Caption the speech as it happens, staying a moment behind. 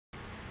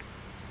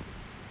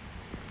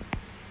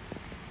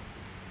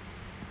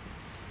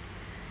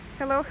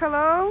Hello,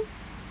 hello.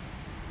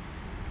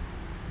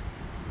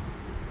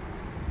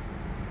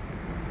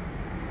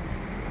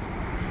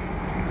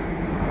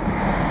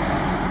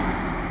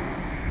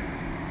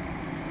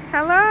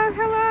 Hello,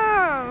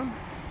 hello.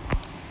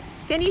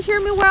 Can you hear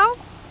me well?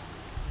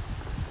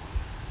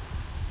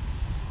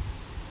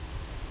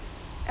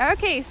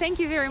 Okay, thank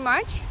you very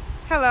much.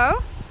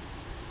 Hello.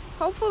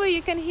 Hopefully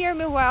you can hear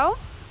me well.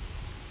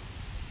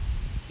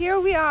 Here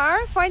we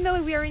are.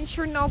 Finally, we are in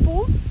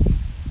Chernobyl.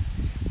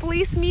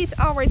 Please meet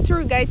our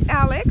tour guide,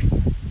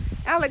 Alex.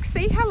 Alex,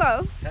 say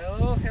hello.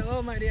 Hello,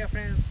 hello, my dear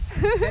friends.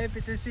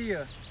 Happy to see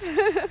you.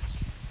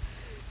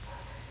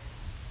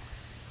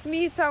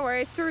 Meet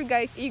our tour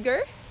guide,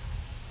 Igor.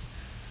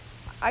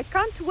 I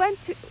can't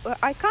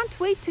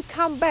wait to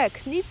come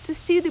back. Need to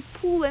see the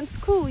pool and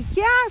school.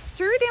 Yes,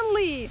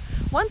 certainly.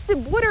 Once the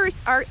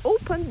borders are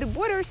open, the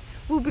borders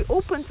will be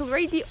opened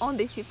already on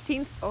the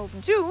 15th of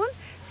June.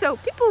 So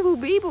people will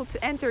be able to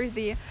enter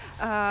the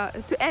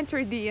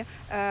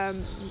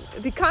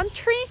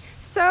country.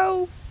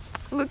 So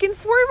looking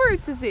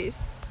forward to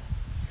this.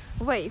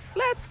 Wave.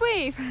 Let's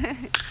wave.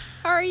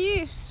 How are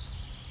you?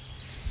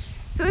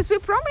 So as we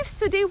promised,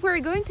 today we're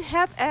going to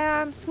have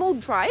a small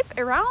drive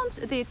around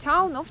the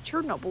town of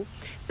Chernobyl.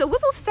 So we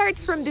will start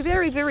from the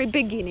very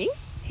beginning.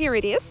 Here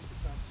it is.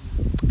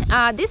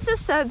 This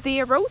is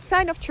the road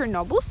sign of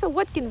Chernobyl. So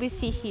what can we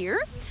see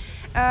here?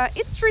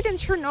 It's written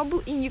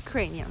Chernobyl in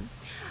Ukrainian.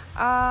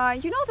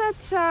 You know that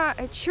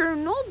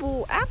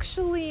Chernobyl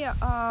actually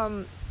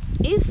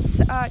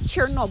is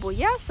Chernobyl,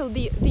 yeah? So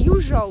the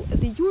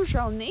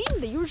usual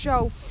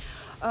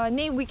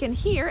name we can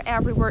hear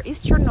everywhere is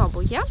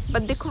Chernobyl, yeah?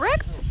 But the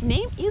correct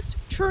name is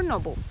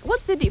Chernobyl.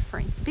 What's the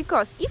difference?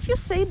 Because if you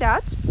say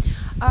that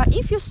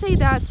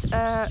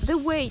the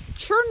way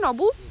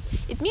Chernobyl,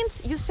 it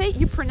means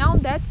you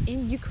pronounce that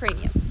in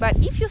Ukrainian. But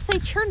if you say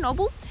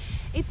Chernobyl,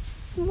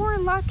 it's more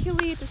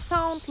likely to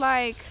sound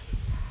like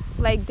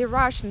the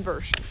Russian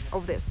version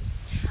of this.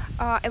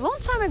 A long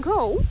time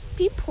ago,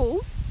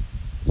 people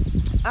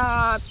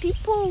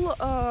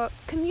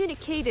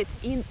communicated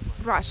in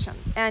Russian,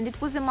 and it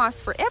was a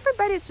must for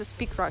everybody to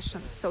speak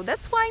Russian. So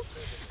that's why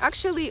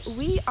actually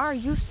we are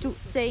used to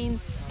saying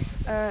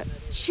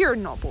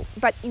Chernobyl,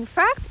 but in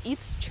fact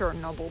it's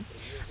Chernobyl.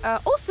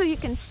 Also, you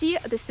can see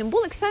the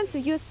symbolic signs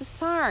of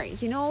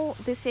USSR. You know,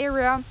 this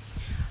area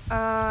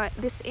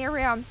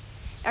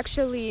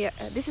actually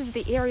this is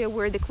the area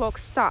where the clock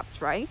stopped,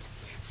 right?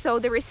 So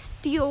there is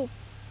still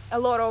a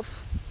lot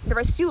of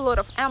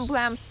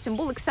emblems,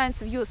 symbolic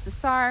signs of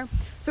USSR.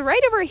 So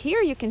right over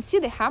here you can see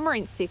the hammer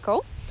and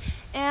sickle,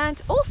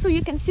 and also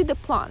you can see the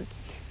plant.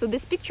 So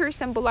this picture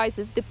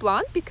symbolizes the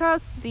plant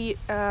because the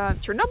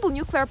Chernobyl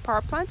nuclear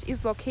power plant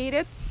is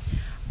located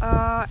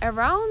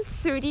around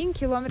 13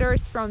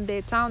 kilometers from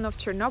the town of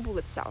Chernobyl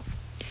itself.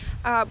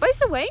 By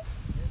the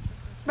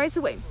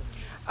way,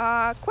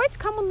 quite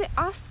commonly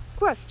asked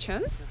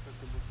question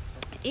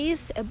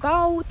is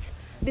about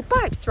the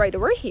pipes right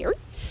over here.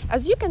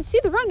 As you can see,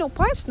 there are no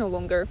pipes no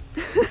longer.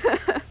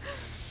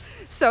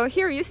 So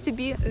here used to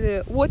be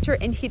the water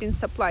and heating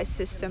supply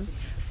system.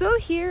 So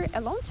here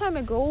a long time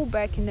ago,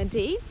 back in the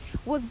day,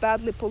 was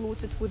badly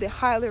polluted with the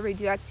highly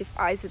radioactive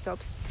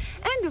isotopes.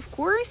 And of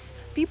course,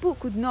 people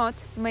could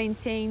not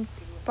maintain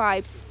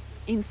pipes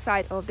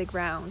inside of the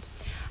ground.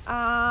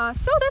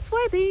 So that's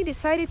why they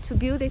decided to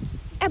build it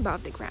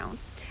above the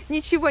ground.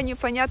 Ничего не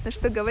понятно,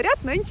 что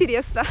говорят, но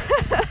интересно.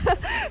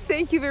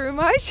 Thank you very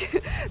much.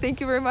 Thank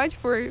you very much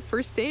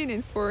for staying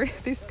and for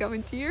this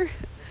commentary.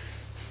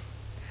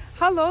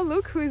 Hello,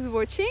 look who is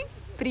watching.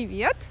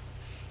 Привет.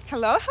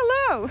 Hello,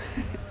 hello.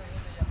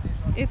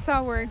 It's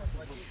our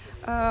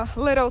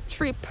little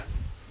trip.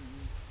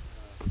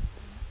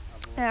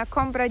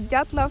 Comrade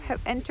Dyatlov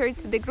have entered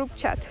the group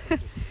chat.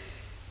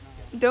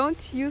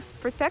 Don't use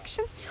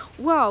protection.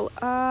 Well,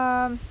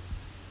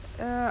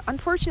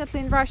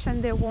 unfortunately in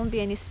Russian there won't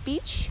be any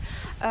speech.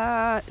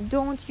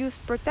 Don't use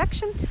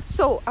protection.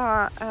 So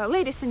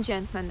ladies and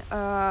gentlemen,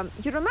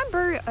 you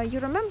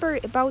remember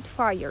about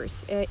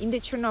fires in the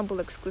Chernobyl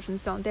exclusion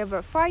zone. There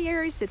were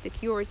fires that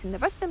occurred in the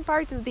western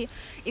part of the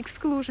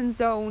exclusion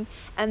zone,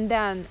 and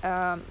then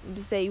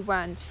they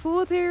went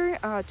further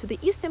to the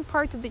eastern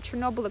part of the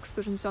Chernobyl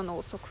exclusion zone,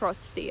 also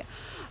crossed the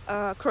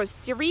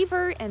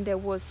river, and there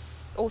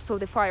was also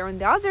the fire on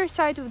the other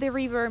side of the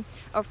river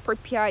of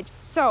Pripyat.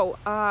 So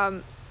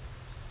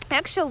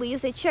actually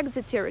they checked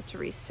the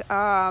territories,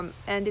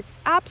 and it's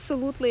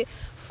absolutely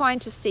fine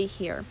to stay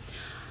here.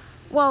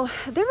 Well,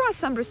 there are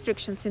some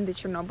restrictions in the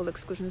Chernobyl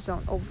exclusion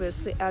zone,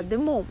 obviously, at the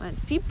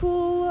moment.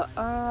 People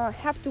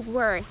have to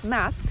wear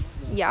masks,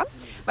 yeah,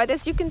 but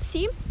as you can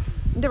see,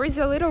 there is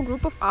a little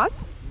group of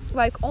us,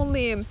 like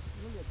only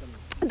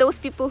those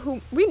people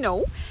whom we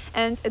know,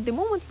 and at the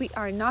moment we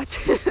are not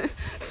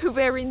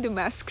wearing the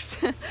masks.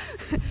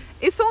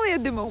 It's only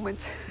at the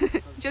moment,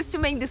 just to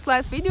make this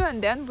live video,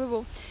 and then we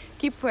will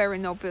keep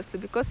wearing, obviously,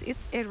 because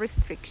it's a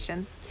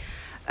restriction.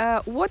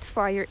 What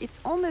fire? It's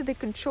only the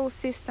control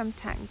system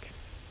tank.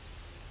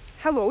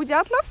 Hello,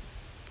 Dyatlov.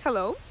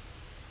 Hello.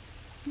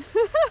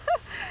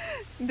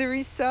 There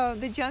is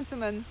the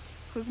gentleman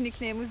whose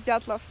nickname is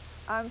Dyatlov.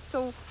 I'm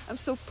so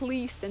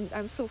pleased and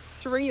I'm so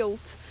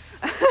thrilled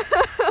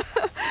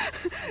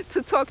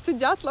to talk to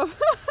Dyatlov.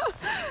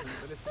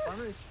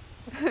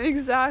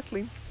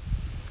 Exactly.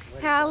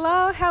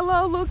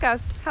 Hello,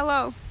 Lucas.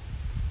 Hello.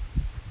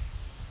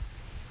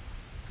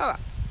 Oh,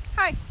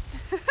 hi.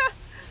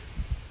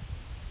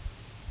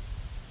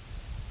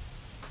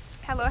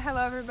 Hello,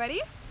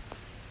 everybody.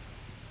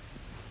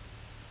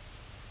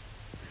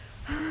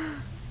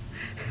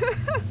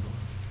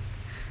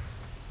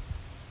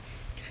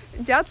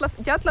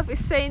 Dyatlov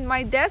is saying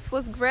my death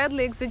was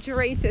greatly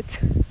exaggerated.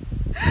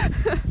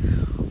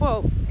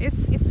 Well,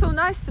 it's so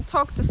nice to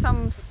talk to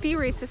some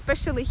spirits,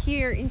 especially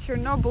here in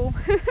Chernobyl.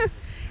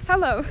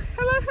 Hello.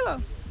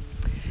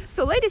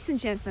 So, ladies and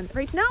gentlemen,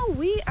 right now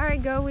we are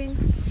going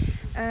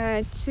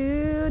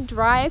to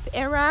drive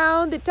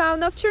around the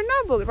town of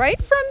Chernobyl,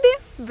 right from the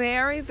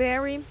very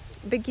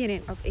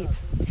beginning of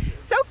it.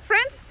 So,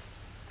 friends,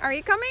 are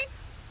you coming?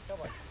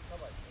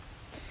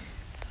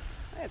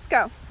 Let's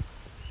go.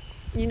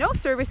 You know,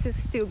 service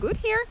is still good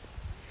here.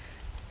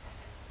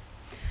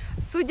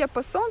 Судя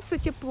по солнцу,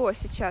 тепло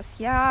сейчас.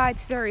 Yeah,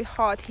 it's very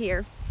hot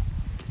here.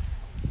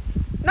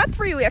 Not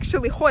really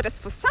actually hot as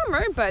for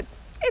summer, but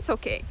it's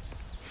okay.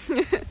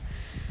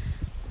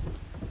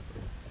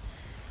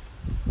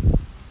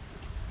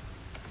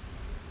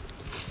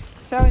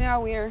 So now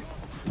we're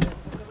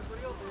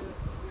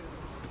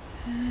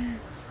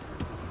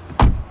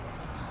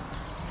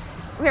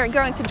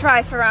going to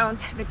drive around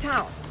the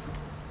town.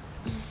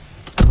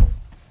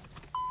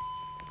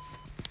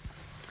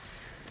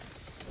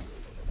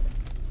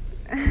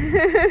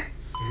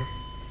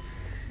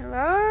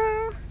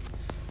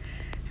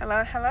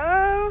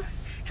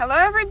 Hello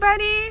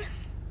everybody.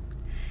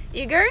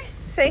 Igor,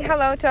 say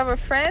hello to our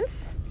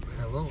friends.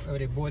 Hello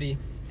everybody.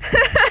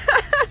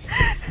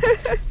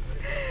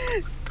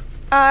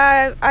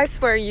 I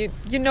swear you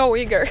know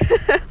Igor.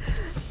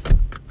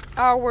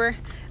 Our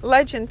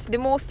legend, the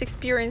most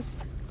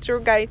experienced tour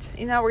guide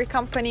in our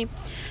company.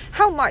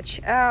 How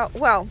much?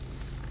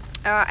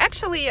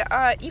 Actually,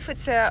 if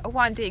it's a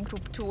one-day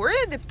group tour,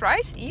 the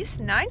price is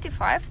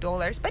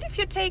 $95. But if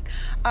you take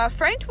a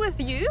friend with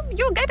you,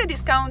 you'll get a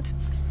discount.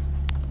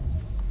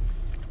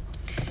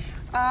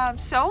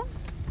 So,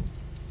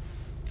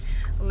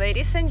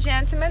 ladies and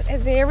gentlemen, a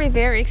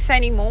very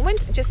exciting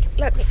moment. Just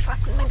let me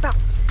fasten my belt.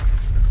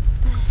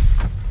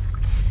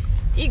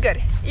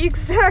 Игорь,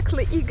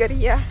 exactly, Игорь,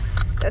 yeah,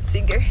 that's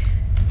Игорь.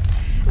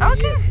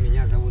 Okay.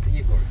 Меня зовут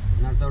Игорь.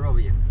 На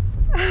здоровье.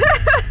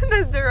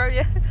 На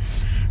здоровье.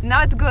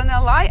 Not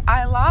gonna lie,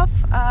 I love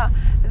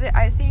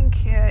I think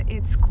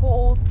it's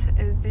called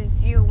the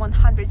ZIL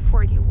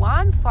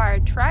 141 fire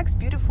trucks,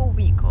 beautiful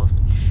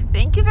vehicles.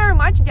 Thank you very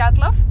much,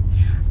 Dyatlov.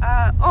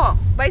 Oh,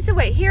 by the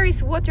way, here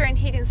is water and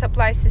heating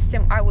supply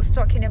system I was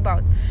talking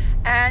about.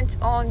 And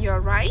on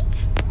your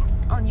right,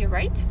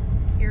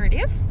 here it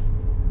is.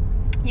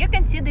 You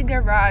can see the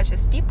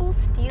garages. People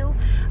still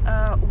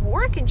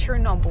work in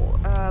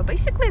Chernobyl.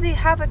 Basically, they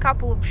have a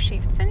couple of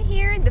shifts in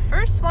here. The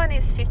first one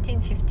is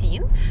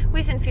 15-15.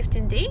 Within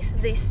 15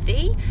 days, they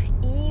stay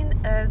in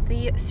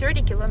the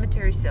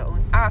 30-kilometer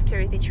zone.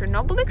 After the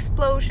Chernobyl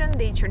explosion,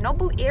 the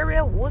Chernobyl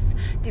area was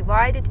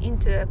divided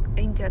into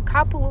a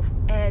couple of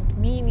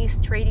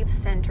administrative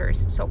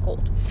centers,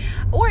 so-called,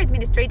 or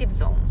administrative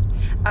zones.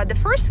 The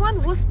first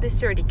one was the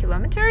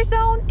 30-kilometer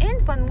zone,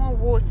 and one more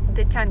was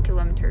the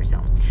 10-kilometer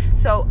zone.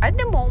 So at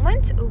the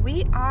moment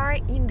we are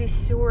in the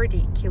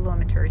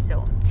 30-kilometer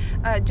zone.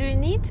 Do you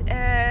need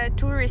a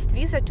tourist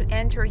visa to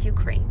enter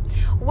Ukraine?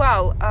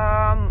 Well,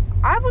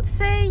 I would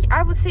say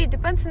it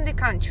depends on the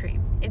country.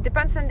 It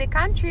depends on the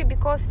country,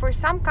 because for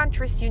some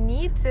countries you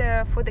need,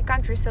 for the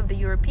countries of the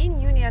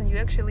European Union, you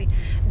actually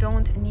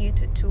don't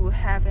need to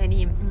have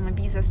any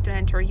visas to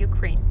enter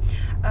Ukraine.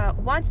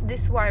 Once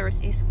this virus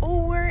is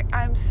over,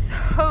 I'm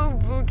so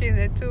booking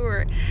a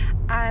tour.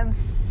 I'm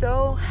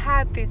so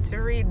happy to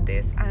read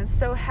this. I'm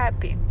so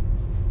happy.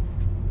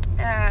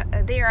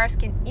 They are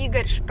asking,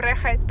 Игорь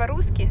spricht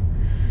по-русски?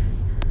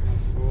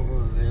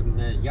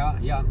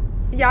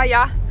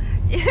 Я.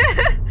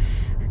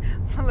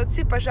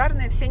 Молодцы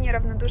пожарные, все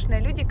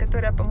неравнодушные люди,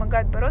 которые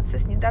помогают бороться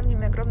с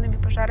недавними огромными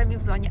пожарами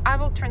в зоне. I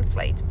will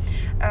translate.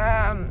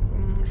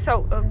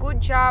 So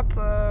good job,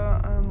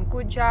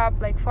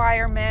 like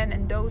firemen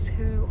and those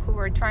who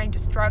were trying to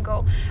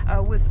struggle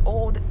with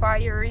all the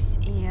fires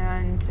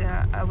and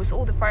with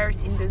all the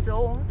fires in the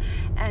zone.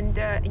 And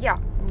yeah,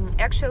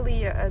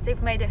 actually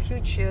they've made a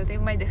huge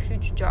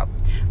job.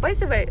 By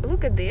the way,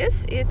 look at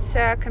this. It's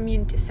a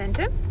community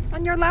center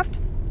on your left.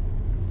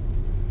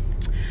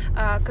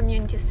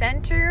 Community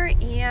center,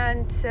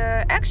 and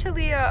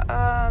actually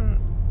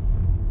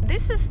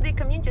this is the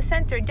community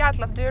center.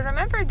 Dyatlov, do you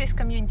remember this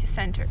community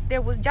center?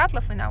 There was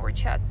Dyatlov in our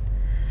chat.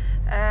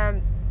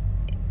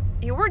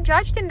 You were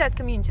judged in that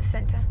community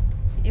center.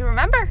 You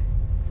remember?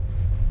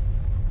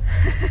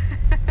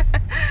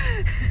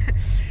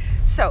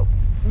 So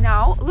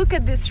now look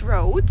at this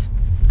road.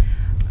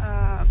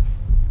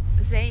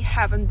 They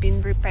haven't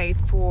been repaid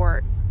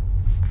for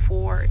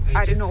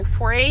I don't know,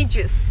 for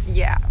ages.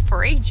 Yeah,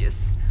 for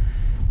ages.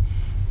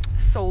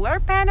 solar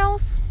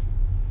panels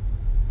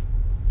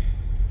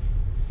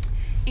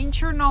in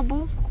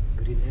Chernobyl.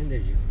 Green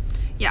energy.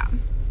 Yeah,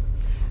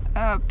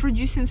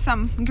 producing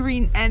some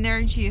green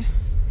energy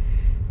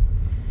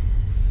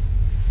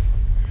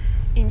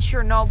in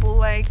Chernobyl.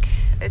 Like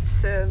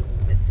it's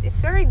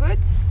very good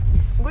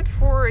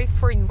for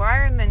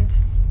environment.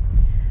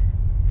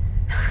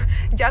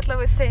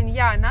 Dyatlov is saying,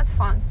 yeah, not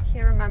fun.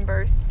 He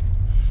remembers.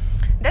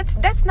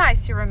 That's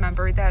nice. You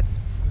remember that.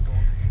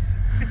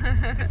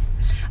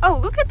 Oh,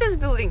 look at this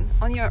building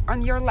on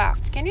your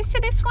left. Can you see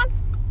this one?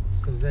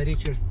 So the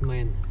richest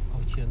man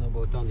of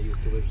Chernobyl town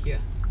used to live here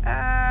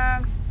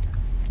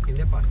in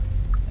the past.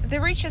 The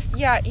richest,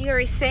 yeah, here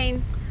is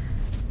saying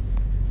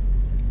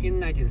In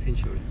 19th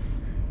century.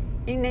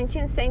 in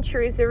 19th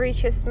century the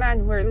richest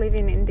man were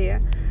living in the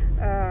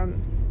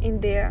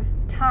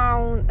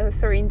town,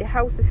 in the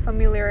houses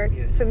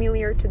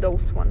familiar to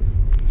those ones.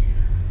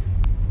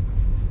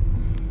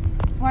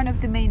 One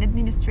of the main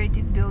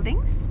administrative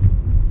buildings.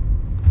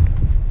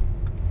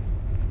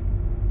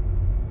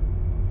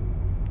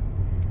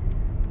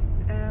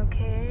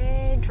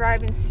 Okay,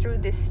 driving through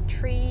the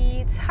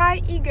streets.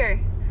 Hi, Igor.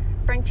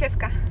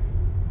 Francesca.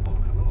 Oh,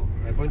 hello.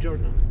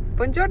 Buongiorno.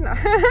 Buongiorno.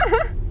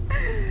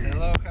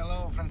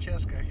 Hello,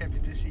 Francesca. Happy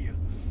to see you.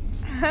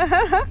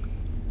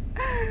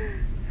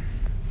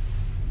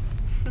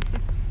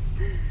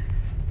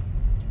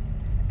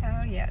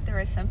 Oh yeah, there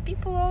are some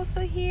people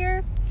also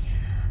here.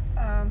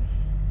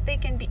 They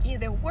can be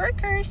either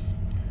workers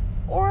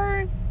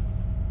or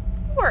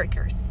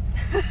workers.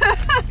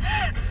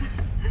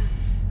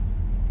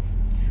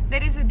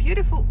 That is a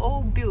beautiful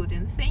old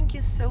building. Thank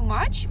you so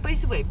much. By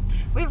the way,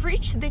 we've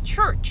reached the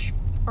church,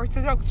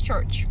 Orthodox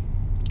church.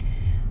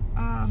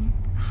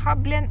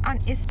 Hablen en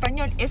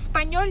español.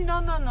 Español,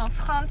 no.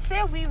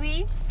 Français,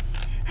 oui.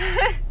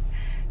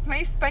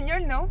 Mais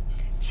español, no.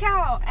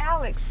 Ciao,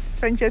 Alex.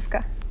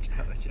 Francesca.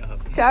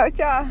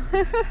 Ciao.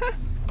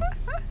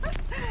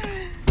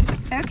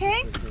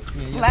 Okay,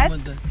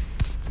 let's.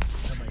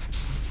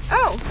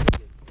 Oh,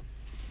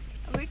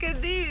 look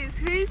at this.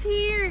 Who's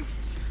here?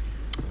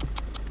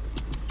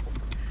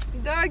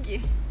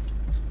 Doggy.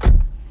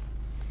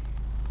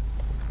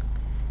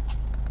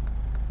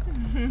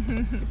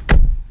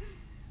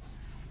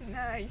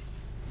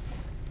 Nice.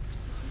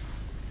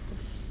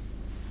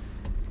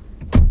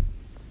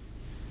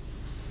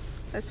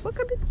 Let's walk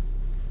a bit.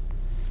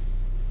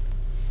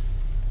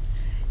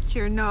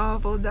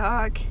 Chernobyl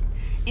dog.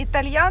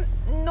 Italian?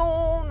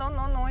 No.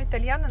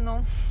 Italiano,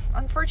 no.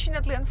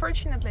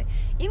 Unfortunately.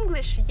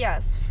 English,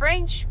 yes.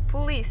 French,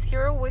 police,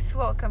 you're always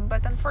welcome.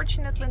 But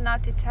unfortunately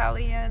not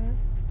Italian.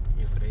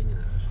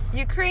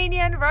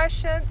 Ukrainian,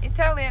 Russian,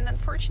 Italian,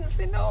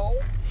 unfortunately no.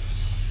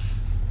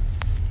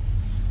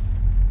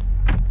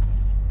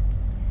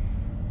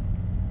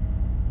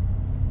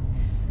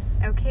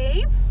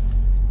 Okay,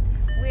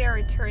 we are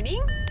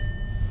returning.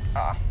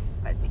 Oh,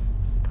 let me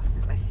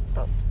fasten my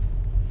seatbelt.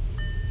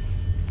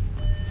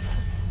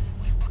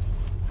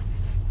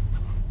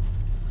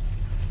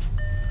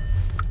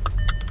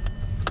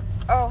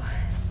 Oh,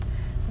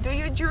 do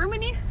you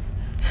Germany?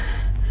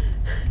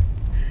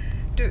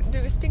 Do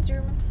we speak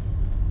German?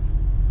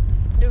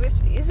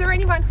 Is there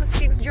anyone who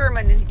speaks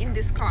German in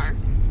this car?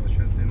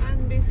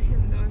 Ein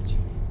bisschen Deutsch.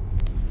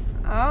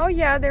 Oh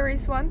yeah, there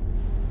is one.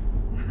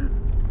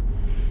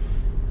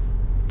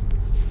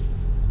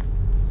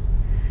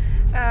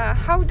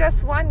 How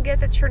does one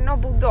get a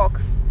Chernobyl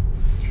dog?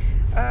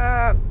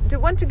 Do you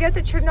want to get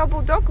a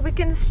Chernobyl dog? We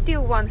can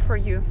steal one for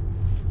you.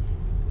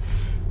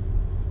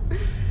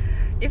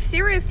 If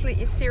seriously,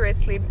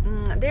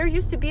 there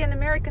used to be an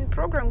American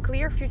program,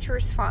 Clear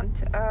Futures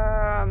Fund.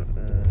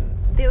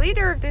 The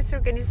leader of this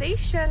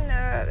organization,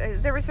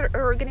 there was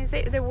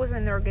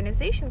an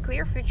organization,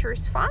 Clear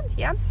Futures Fund.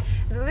 Yeah,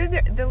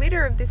 the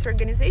leader of this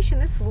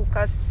organization is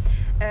Lucas,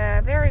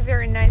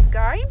 very nice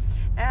guy.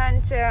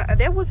 And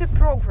there was a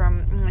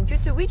program due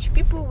to which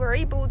people were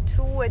able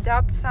to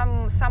adopt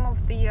some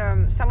of the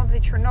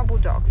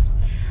Chernobyl dogs.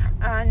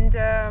 And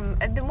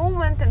at the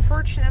moment,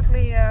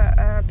 unfortunately,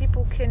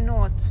 people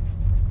cannot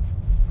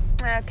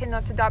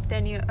adopt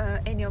any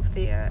of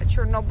the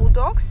Chernobyl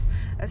dogs.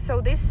 So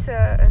these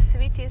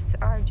sweeties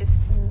are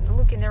just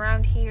looking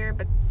around here,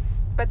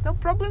 but no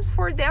problems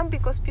for them,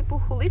 because people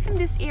who live in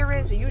these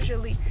areas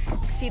usually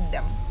feed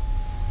them.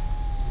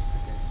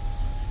 Okay.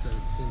 So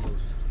it's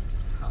symbols.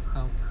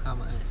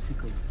 Hammer and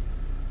sickle.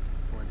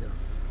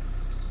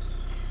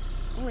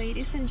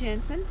 Ladies and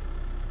gentlemen,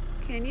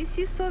 can you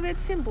see Soviet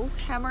symbols,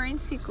 hammer and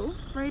sickle,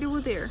 right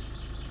over there?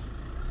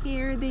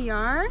 Here they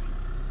are.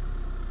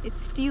 It's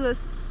still a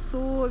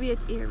Soviet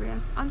area.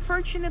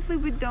 Unfortunately,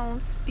 we don't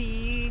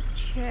speak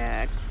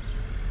Czech.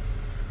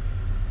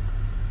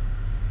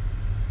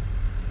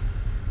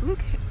 Look,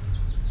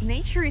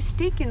 nature is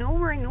taking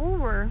over and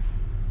over.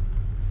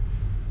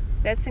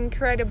 That's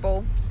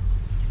incredible.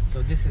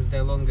 So this is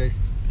the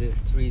longest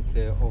street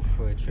of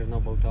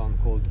Chernobyl town,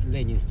 called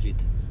Lenin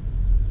Street.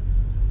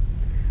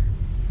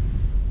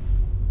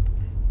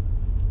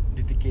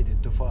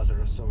 Dedicated to father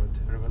of Soviet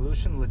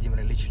Revolution,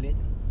 Vladimir Ilyich Lenin.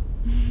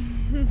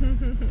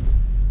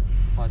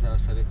 Father of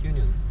Soviet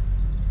Union.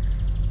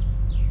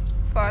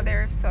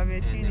 Father of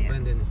Soviet And Union.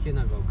 abandoned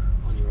synagogue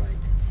on your right.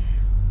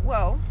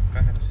 Well,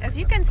 as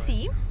you can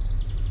see,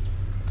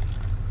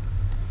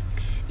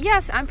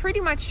 yes, I'm pretty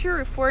much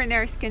sure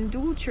foreigners can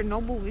do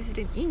Chernobyl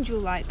visiting in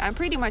July. I'm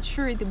pretty much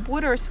sure the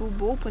borders will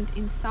be opened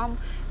in some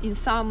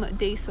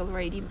days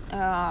already.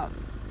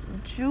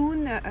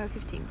 June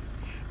 15th.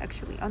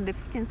 Actually, on the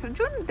 15th of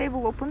June, they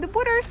will open the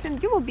borders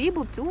and you will be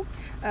able to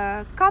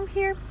come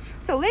here.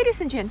 So, ladies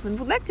and gentlemen,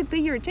 would like to pay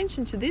your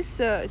attention to this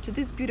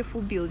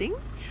beautiful building.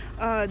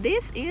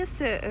 This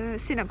is a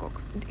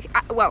synagogue.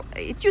 Well,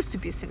 it used to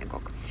be a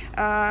synagogue.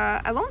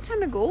 A long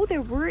time ago,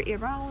 there were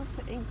around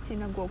 8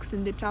 synagogues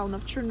in the town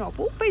of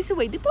Chernobyl. By the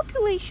way, the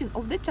population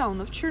of the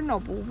town of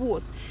Chernobyl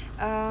was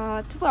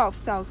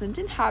 12,000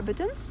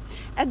 inhabitants.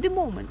 At the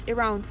moment,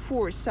 around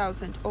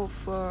 4,000 of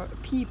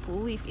people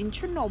live in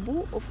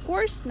Chernobyl. Of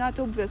course, not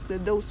obviously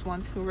those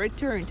ones who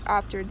returned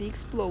after the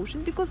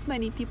explosion, because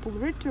many people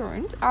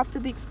returned after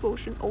the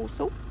explosion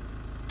also.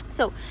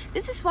 So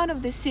this is one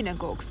of the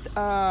synagogues.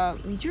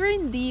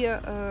 During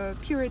the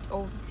period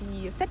of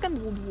the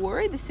Second World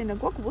War, the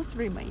synagogue was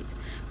remade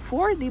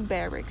for the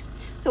barracks.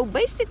 So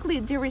basically,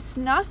 there is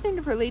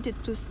nothing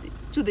related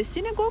to the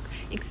synagogue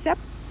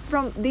except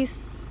from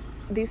this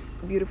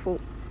beautiful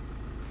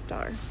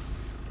star,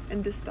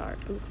 and the star,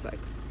 it looks like,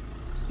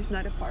 is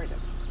not a part of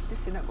the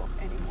synagogue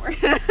anymore.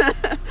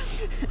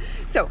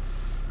 So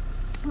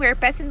we're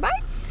passing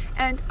by,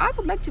 and I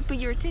would like to pay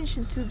your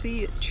attention to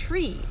the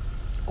tree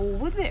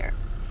over there.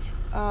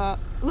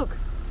 Look,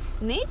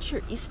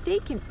 nature is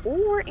taking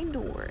over and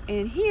over,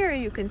 and here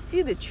you can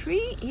see the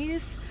tree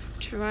is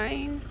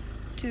trying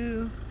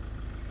to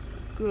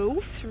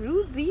go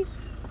through the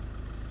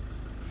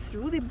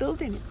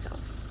building itself.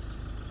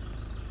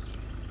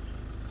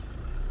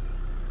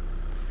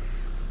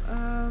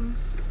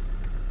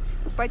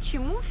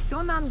 Почему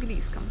все на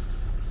английском?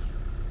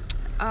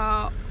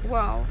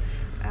 Well,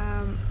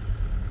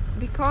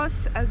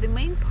 because the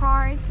main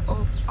part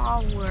of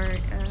our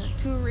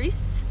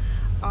tourists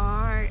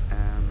are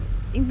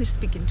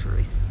English-speaking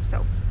tourists.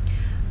 So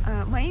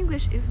my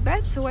English is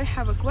bad, so I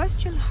have a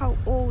question. How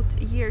old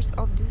years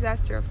of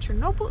disaster of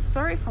Chernobyl?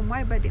 Sorry for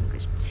my bad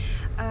English.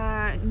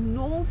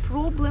 No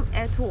problem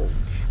at all.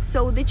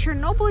 So the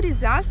Chernobyl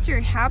disaster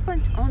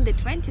happened on the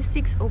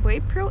 26th of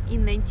April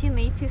in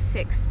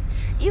 1986.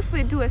 If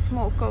we do a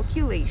small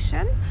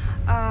calculation,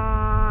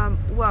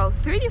 well,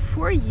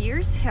 34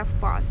 years have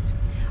passed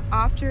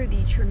after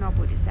the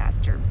Chernobyl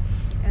disaster.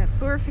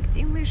 Perfect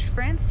English,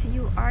 friends,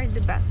 you are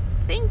the best.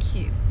 Thank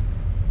you.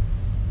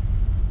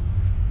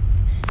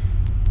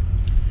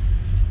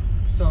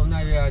 So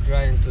now we are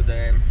driving to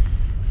the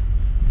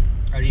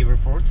river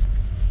port.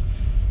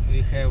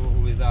 We have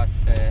with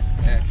us a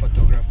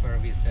photographer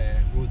with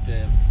a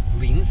good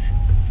lens.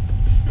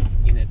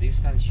 In a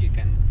distance, she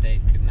can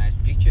take nice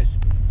pictures.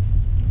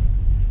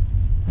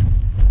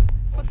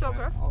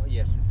 Photographer? Oh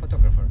yes,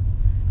 photographer.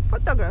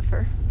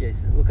 Photographer. Yes,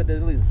 look at the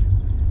lens.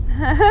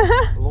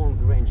 Long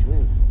range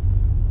lens.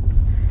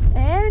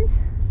 And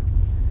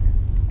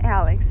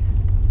Alex,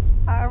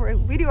 our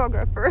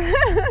videographer.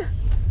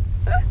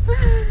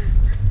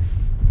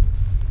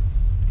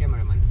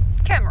 Cameraman,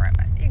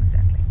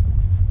 exactly.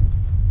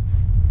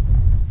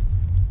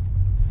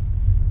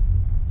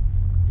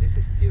 This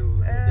is still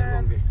the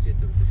longest street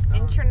of this town.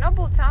 In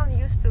Chernobyl town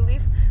used to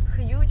live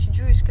huge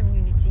Jewish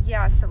community.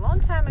 Yes, a long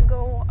time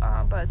ago,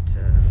 but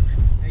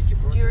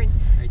 80%. during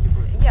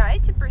 80%. yeah,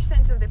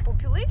 80% of the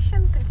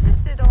population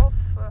consisted of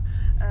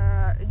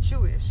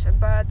Jewish.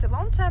 But a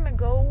long time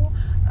ago,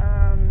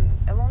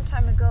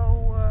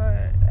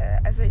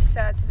 as I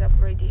said, as I've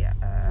already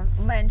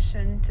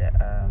mentioned,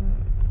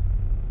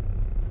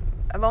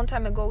 a long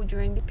time ago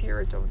during the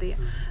period of the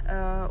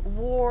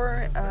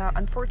war,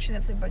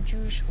 unfortunately, but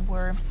Jewish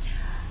were,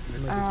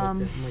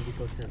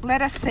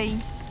 let us say,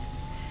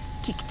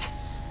 kicked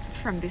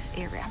from this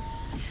area.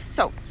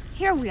 So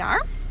here we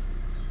are,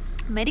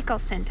 medical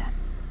center.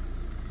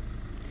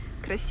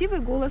 Красивый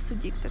голос у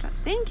диктора.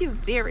 Thank you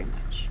very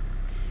much.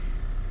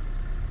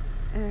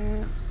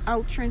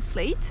 I'll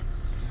translate.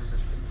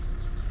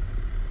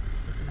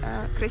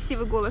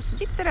 Красивый голос у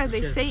диктора,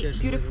 they say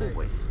beautiful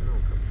voice.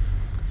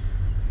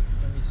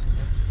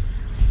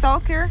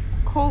 Stalker,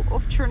 call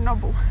of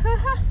Chernobyl.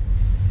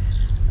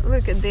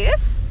 Look at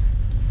this.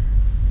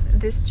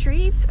 The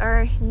streets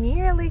are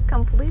nearly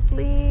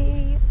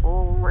completely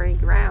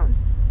overground.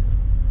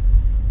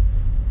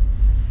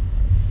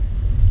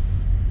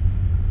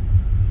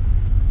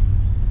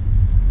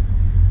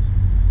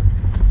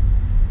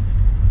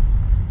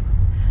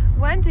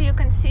 When do you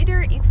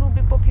consider it will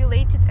be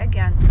populated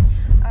again?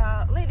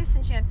 Ladies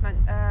and gentlemen,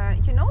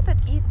 you know that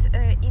it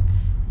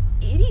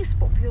is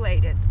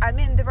populated. I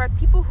mean, there are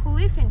people who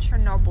live in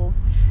Chernobyl,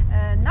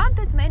 not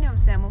that many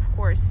of them, of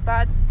course,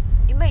 but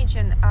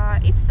imagine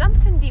it's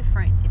something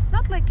different. It's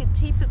not like a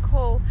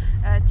typical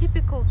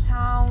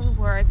town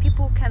where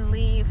people can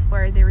live,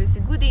 where there is a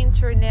good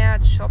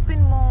internet,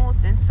 shopping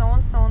malls, and so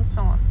on, so on,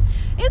 so on.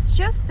 it's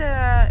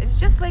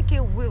just like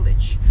a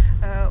village,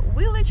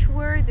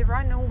 where there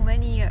are no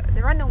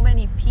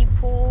many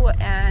people,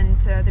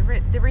 and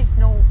there is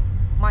no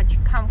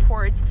much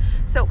comfort.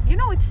 So you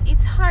know,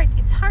 it's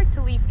hard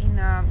to live in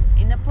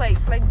a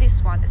place like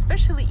this one,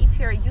 especially if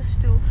you're used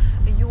to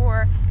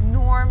your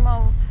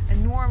normal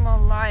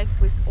life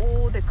with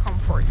all the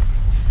comforts.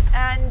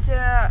 And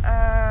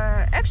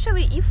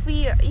actually, if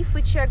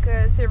we check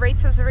the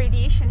rates of the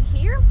radiation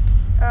here,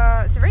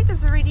 the rate of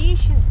the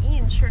radiation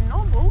in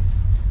Chernobyl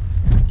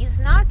is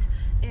not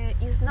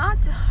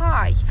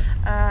high.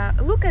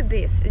 Look at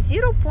this,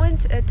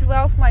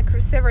 0.12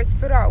 microsieverts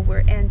per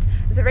hour, and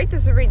the rate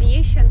of the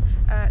radiation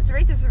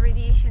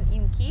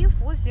in Kiev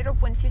was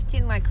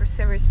 0.15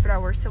 microsieverts per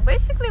hour. So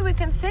basically, we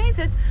can say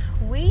that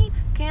we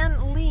can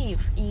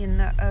live in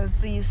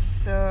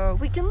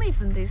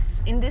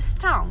this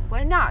town.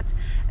 Why not?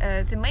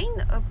 The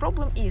main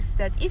problem is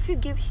that if you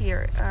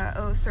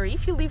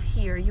live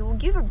here, you will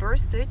give a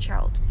birth to a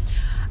child,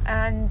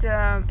 and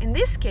in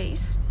this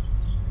case,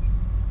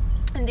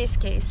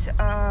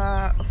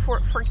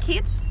 for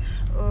kids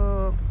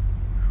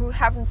who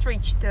haven't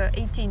reached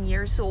 18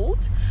 years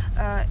old,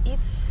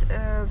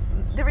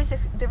 there is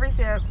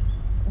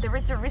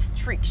a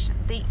restriction.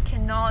 They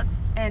cannot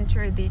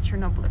enter the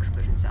Chernobyl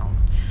exclusion zone.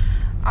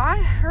 I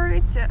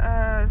heard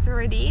the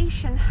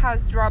radiation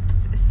has dropped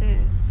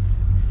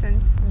since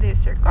the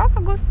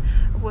sarcophagus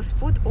was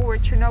put over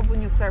Chernobyl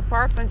nuclear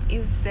power plant.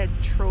 Is that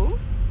true?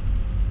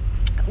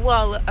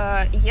 Well,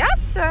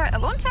 yes, a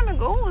long time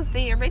ago,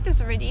 the rate of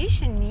the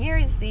radiation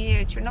near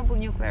the Chernobyl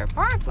nuclear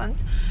power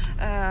plant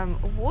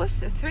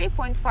was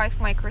 3.5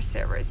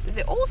 microsieverts.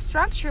 The whole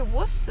structure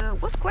was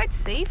quite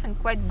safe and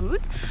quite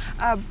good,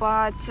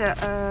 but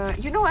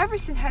you know,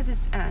 everything has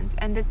its end,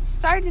 and it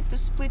started to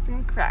split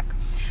and crack.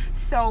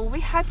 So we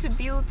had to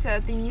build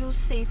the new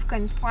safe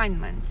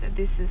confinement.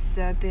 This is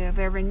the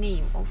very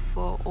name of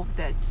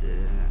that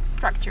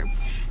structure.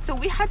 So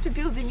we had to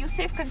build the new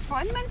safe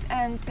confinement,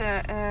 and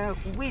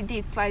we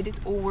did slide it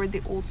over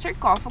the old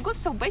sarcophagus.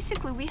 So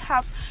basically, we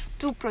have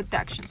two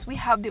protections. We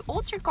have the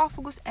old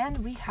sarcophagus, and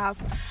we have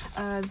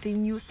the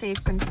new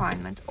safe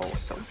confinement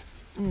also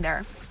in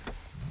there.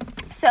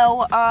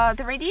 So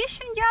the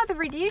radiation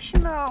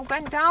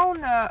went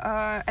down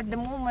at the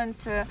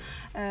moment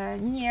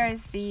near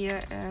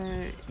the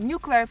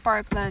nuclear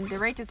power plant. The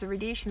rate of the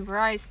radiation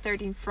varies,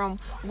 starting from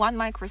 1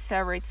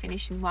 microsievert,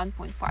 finishing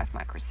 1.5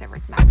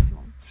 microsievert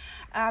maximum.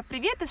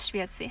 Привет из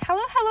Швеции.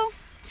 Hello, hello.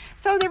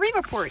 So the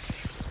river port.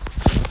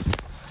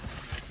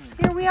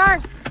 Here we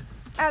are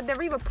at the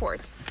river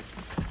port.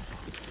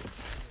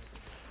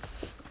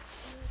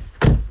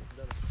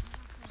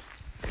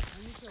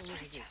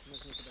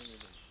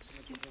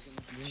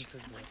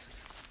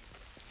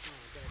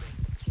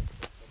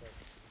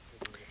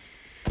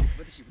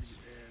 Подожди.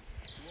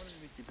 Можешь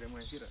вести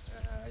прямой эфир,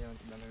 а я на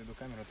тебя наведу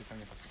камеру, а ты ко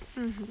мне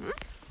подходишь.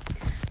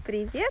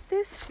 Привет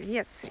из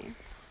Швеции.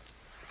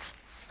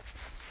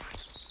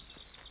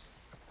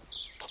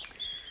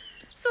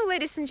 So,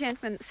 ladies and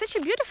gentlemen, such a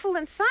beautiful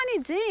and sunny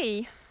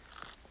day.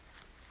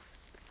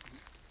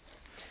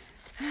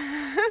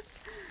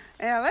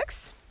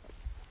 Alex?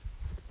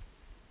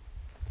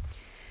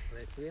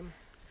 Let's swim.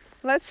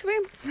 Let's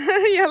swim.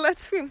 Yeah,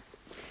 let's swim.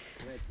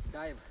 Let's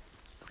dive.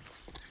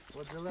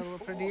 What's the level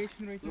of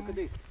radiation right now? Look at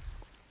this.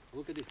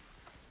 Look at this.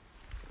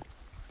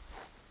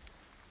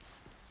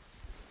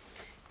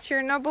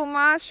 Chernobyl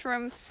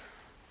mushrooms.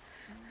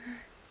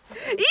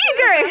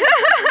 Igor!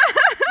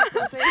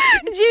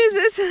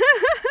 Jesus!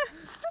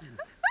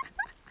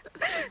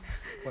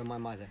 For my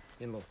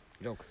mother-in-law.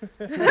 Joke.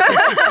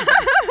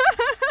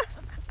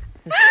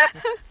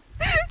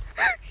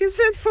 He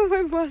said for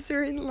my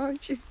mother-in-law,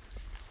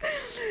 Jesus.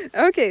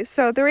 Okay,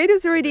 so the rate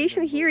of the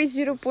radiation here is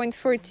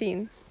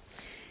 0.14.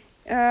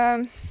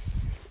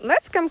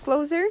 Let's come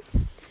closer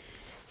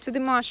to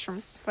the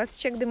mushrooms. Let's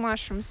check the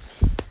mushrooms.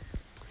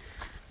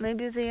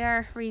 Maybe they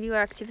are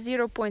radioactive.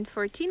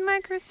 0.14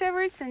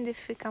 microsieverts, and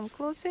if we come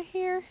closer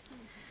here,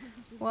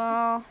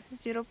 well,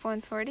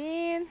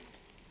 0.14.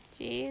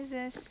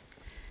 Jesus,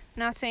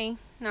 nothing,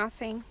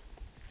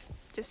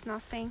 just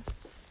nothing.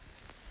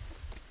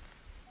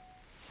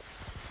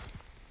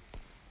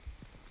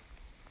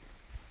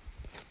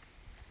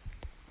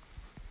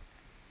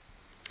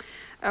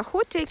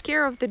 Who take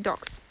care of the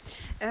dogs?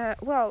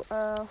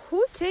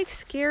 Who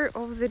takes care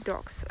of the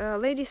dogs?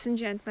 Ladies and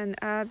gentlemen,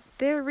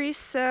 there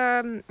is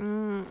an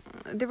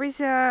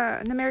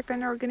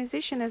American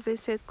organization, as I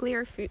said,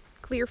 Clear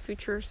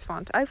Futures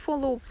Fund. I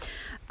follow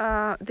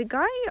the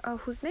guy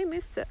whose name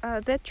is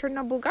that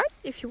Chernobyl guy.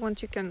 If you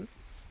want, you can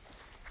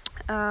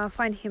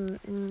find him.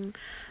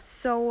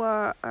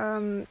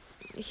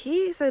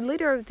 He is a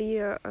leader of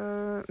the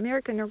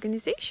American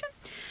organization,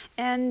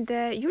 and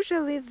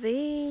usually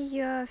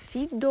they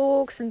feed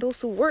dogs, and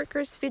also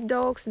workers feed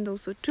dogs, and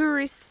also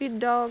tourists feed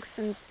dogs.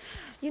 And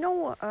you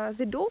know,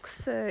 the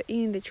dogs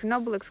in the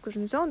Chernobyl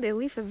exclusion zone, they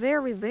live a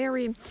very,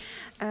 very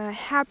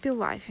happy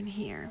life in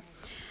here.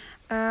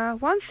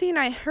 One thing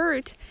I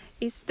heard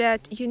is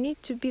that you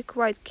need to be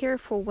quite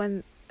careful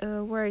when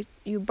where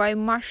you buy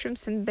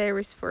mushrooms and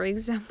berries, for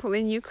example,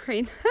 in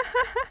Ukraine.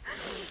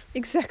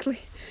 Exactly.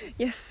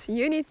 Yes,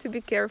 you need to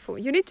be careful.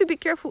 You need to be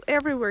careful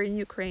everywhere in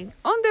Ukraine,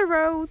 on the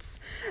roads,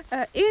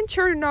 in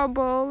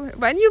Chernobyl,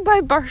 when you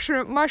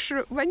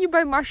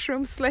buy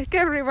mushrooms, like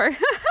everywhere.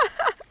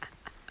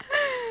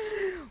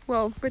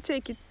 Well, but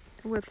take it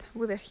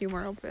with a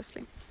humor,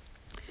 obviously.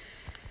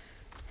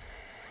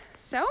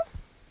 So,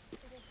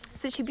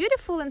 such a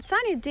beautiful and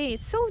sunny day.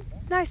 It's so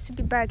nice to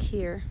be back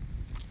here.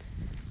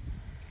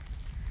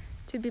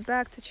 To be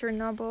back to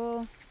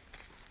Chernobyl.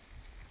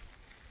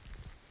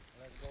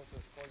 Let's go to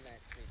school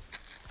next week.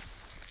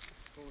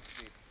 School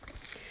street.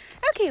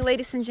 Okay,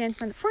 ladies and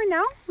gentlemen, for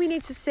now we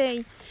need to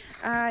say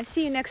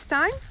see you next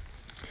time.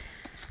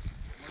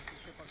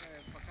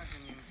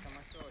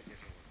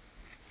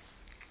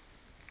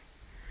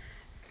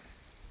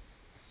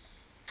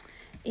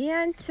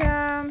 And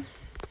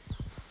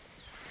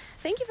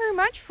thank you very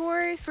much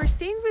for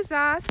staying with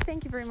us.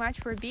 Thank you very much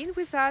for being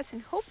with us,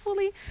 and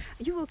hopefully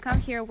you will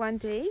come here one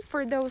day.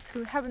 For those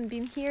who haven't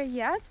been here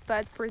yet,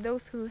 but for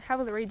those who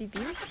have already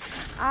been,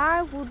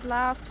 I would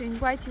love to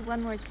invite you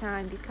one more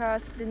time,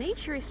 because the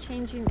nature is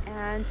changing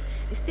and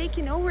is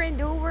taking over and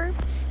over.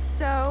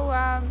 So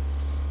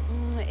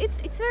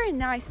it's very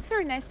nice. It's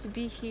very nice to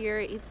be here.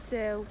 It's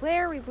a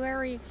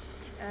very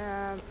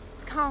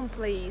calm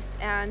place,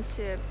 and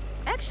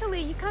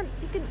actually you can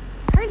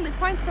hardly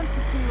find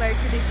something similar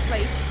to this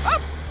place.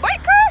 Oh, my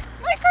car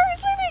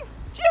is leaving.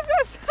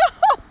 Jesus.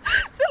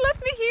 So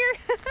left me here.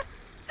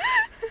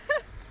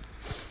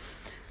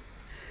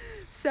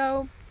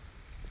 So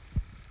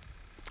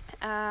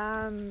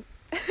I'm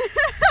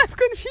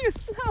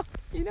confused now,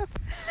 you know.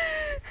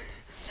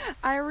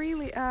 I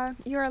really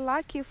you are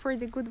lucky for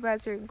the good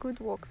weather, good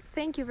walk.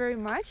 Thank you very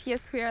much.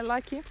 Yes, we are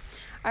lucky.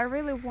 I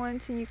really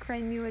want a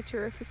Ukraine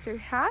military officer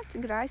hat.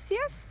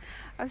 Gracias.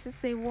 As I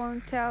say,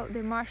 won't tell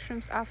the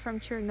mushrooms are from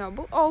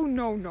Chernobyl. Oh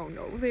no,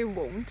 they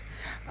won't.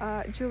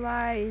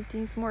 July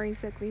 18th more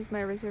exactly is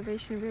my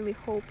reservation. Really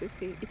hope if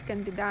it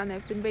can be done.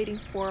 I've been waiting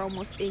for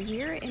almost a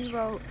year, and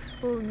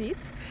we'll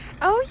meet.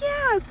 Oh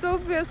yes,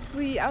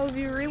 obviously I'll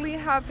be really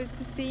happy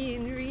to see you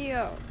in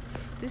Rio,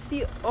 to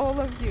see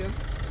all of you.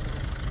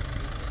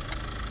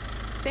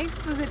 Thanks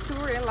for the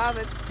tour, I love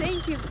it.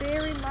 Thank you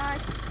very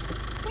much.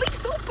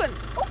 Please open.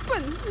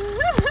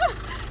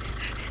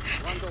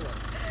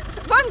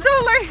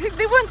 $1.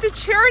 They want to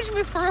charge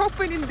me for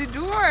opening the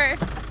door.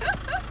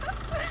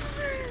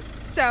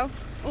 So,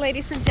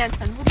 ladies and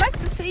gentlemen, would like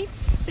to say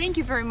thank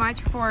you very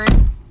much for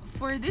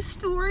this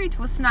tour. It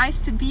was nice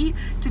to be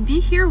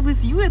here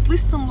with you, at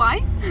least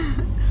online.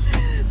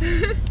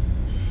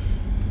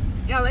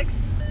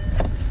 Alex.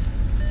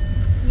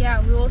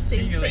 Yeah, we will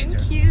say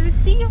thank you.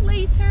 See you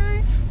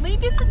later.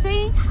 Maybe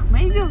today,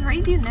 maybe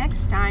already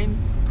next time.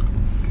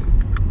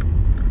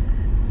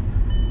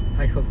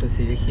 I hope to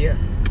see you here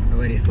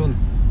very soon.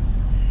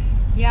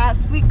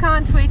 Yes, we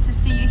can't wait to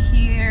see you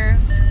here,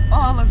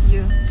 all of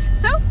you.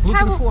 So,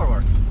 looking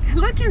forward.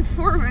 Looking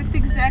forward,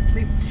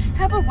 exactly.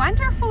 Have a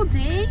wonderful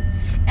day,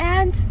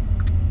 and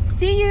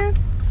see you